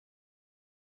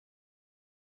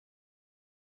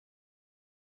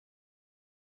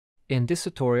In this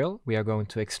tutorial, we are going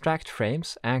to extract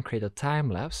frames and create a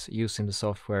time-lapse using the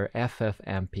software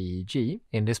FFmpeg.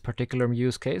 In this particular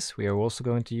use case, we are also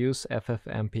going to use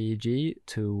FFmpeg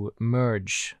to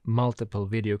merge multiple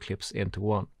video clips into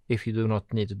one. If you do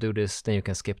not need to do this, then you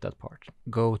can skip that part.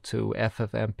 Go to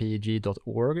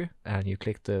ffmpeg.org and you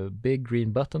click the big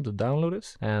green button to download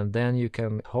it. And then you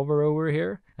can hover over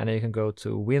here and then you can go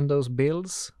to Windows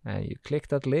Builds and you click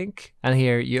that link. And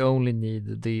here you only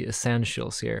need the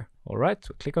essentials here. All right,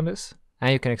 so click on this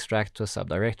and you can extract to a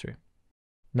subdirectory.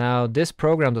 Now, this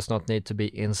program does not need to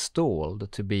be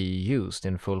installed to be used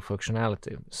in full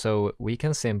functionality. So we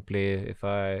can simply, if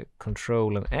I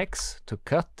Control and X to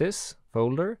cut this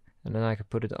folder, and then I can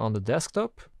put it on the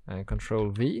desktop and Control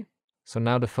V. So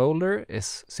now the folder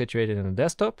is situated in the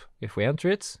desktop. If we enter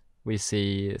it, we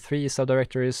see 3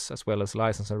 subdirectories as well as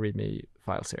license and readme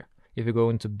files here. If you go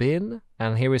into bin,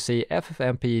 and here we see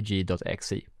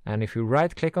ffmpeg.exe. And if you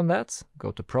right click on that,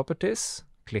 go to properties,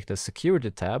 click the security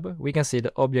tab, we can see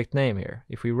the object name here.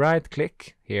 If we right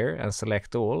click here and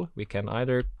select all, we can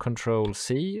either Control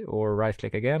C or right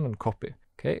click again and copy.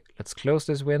 Okay, let's close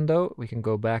this window. We can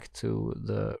go back to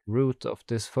the root of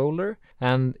this folder.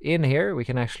 And in here, we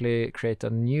can actually create a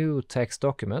new text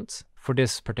document. For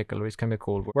this particular, it can be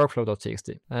called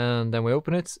workflow.txt. And then we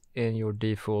open it in your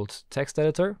default text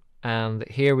editor. And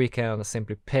here we can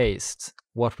simply paste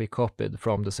what we copied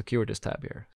from the securities tab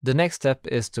here. The next step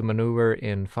is to maneuver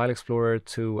in File Explorer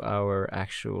to our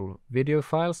actual video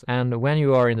files. And when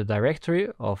you are in the directory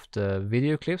of the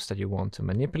video clips that you want to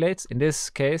manipulate, in this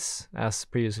case, as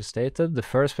previously stated, the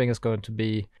first thing is going to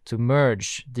be to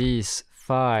merge these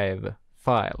 5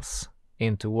 files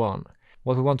into one.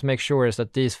 What we want to make sure is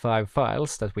that these 5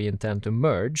 files that we intend to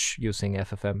merge using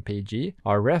FFmpeg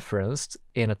are referenced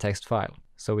in a text file.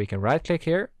 So we can right click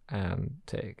here and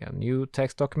take a new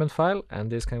text document file,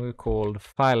 and this can be called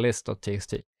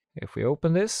filelist.txt. If we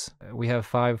open this, we have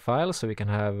 5 files, so we can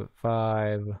have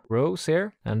 5 rows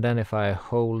here. And then if I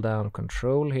hold down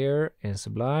Control here in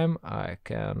Sublime, I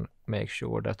can make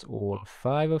sure that all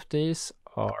 5 of these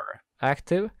are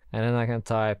active. And then I can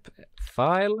type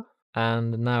file,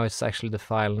 and now it's actually the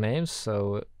file names,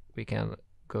 so we can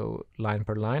go line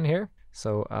per line here.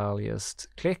 So I'll just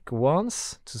click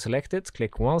once to select it,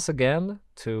 click once again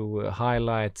to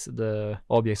highlight the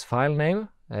object's file name,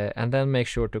 and then make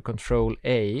sure to Control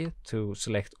A to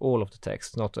select all of the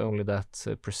text, not only that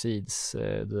precedes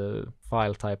the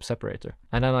file type separator.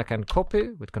 And then I can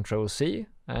copy with Control C,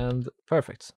 and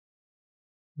perfect.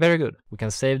 Very good. We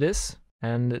can save this.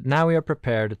 And now we are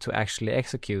prepared to actually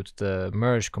execute the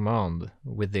merge command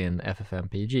within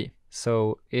FFmpeg.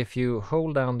 So if you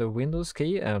hold down the Windows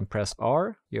key and press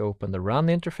R, you open the run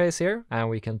interface here, and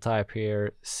we can type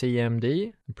here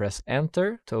cmd and press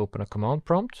enter to open a command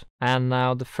prompt. And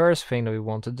now the first thing that we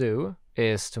want to do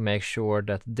is to make sure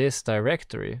that this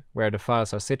directory where the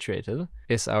files are situated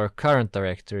is our current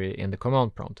directory in the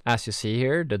command prompt. As you see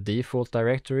here, the default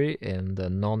directory in the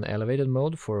non-elevated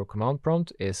mode for command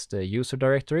prompt is the user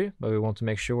directory, but we want to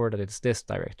make sure that it's this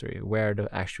directory where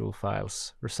the actual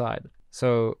files reside.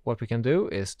 So what we can do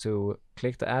is to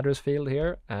click the address field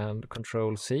here and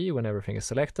Control C when everything is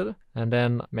selected, and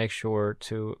then make sure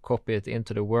to copy it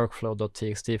into the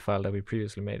workflow.txt file that we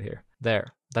previously made here.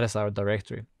 There, that is our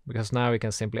directory, because now we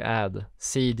can simply add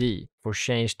cd for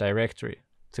change directory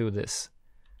to this.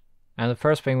 And the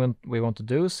first thing we want to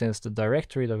do, since the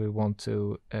directory that we want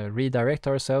to redirect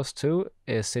ourselves to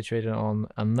is situated on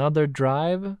another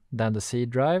drive than the C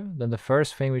drive, then the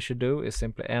first thing we should do is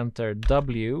simply enter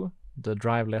W, the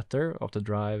drive letter of the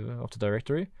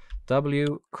directory,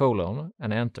 W:,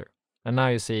 and enter. And now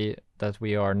you see that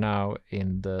we are now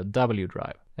in the W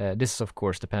drive. This is of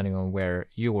course depending on where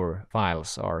your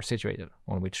files are situated,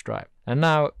 on which drive. And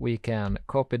now we can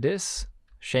copy this,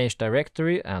 change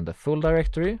directory and the full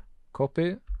directory,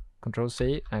 copy, Control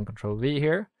C and Control V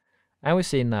here. And we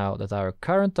see now that our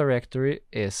current directory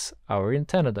is our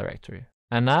intended directory.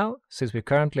 And now, since we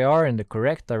currently are in the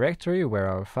correct directory where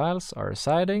our files are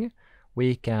residing,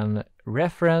 we can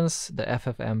reference the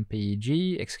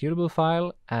FFmpeg executable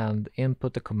file and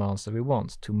input the commands that we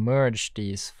want to merge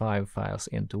these 5 files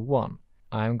into one.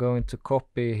 I'm going to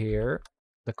copy here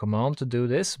the command to do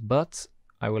this, but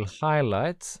I will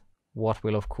highlight what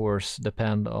will of course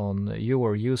depend on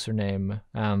your username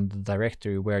and the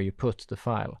directory where you put the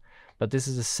file. But this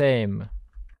is the same,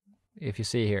 if you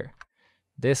see here.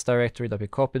 This directory that we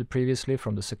copied previously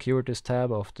from the securities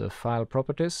tab of the file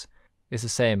properties is the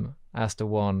same as the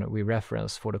one we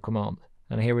referenced for the command.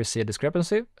 And here we see a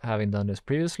discrepancy. Having done this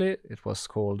previously, it was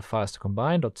called files to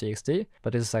combine.txt,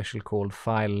 but this is actually called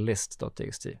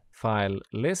filelist.txt.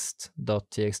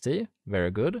 Filelist.txt,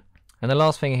 very good. And the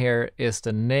last thing here is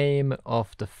the name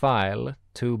of the file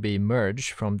to be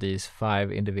merged from these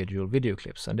 5 individual video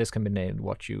clips, and this can be named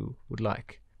what you would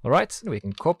like. Alright, we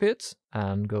can copy it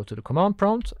and go to the command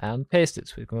prompt and paste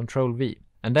it with Ctrl V.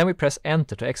 And then we press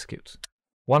enter to execute.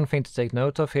 One thing to take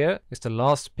note of here is the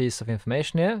last piece of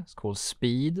information here. It's called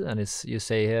speed, and you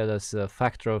say here that's a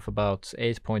factor of about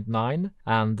 8.9,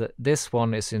 and this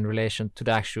one is in relation to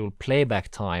the actual playback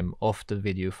time of the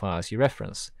video files you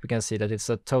reference. We can see that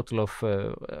it's a total of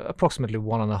approximately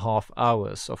 1.5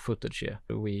 hours of footage here.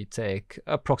 We take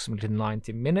approximately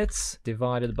 90 minutes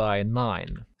divided by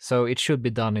 9, so it should be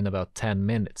done in about 10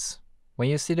 minutes. When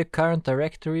you see the current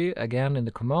directory again in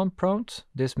the command prompt,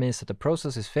 this means that the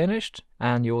process is finished,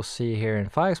 and you'll see here in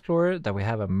File Explorer that we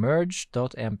have a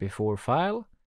merge.mp4 file,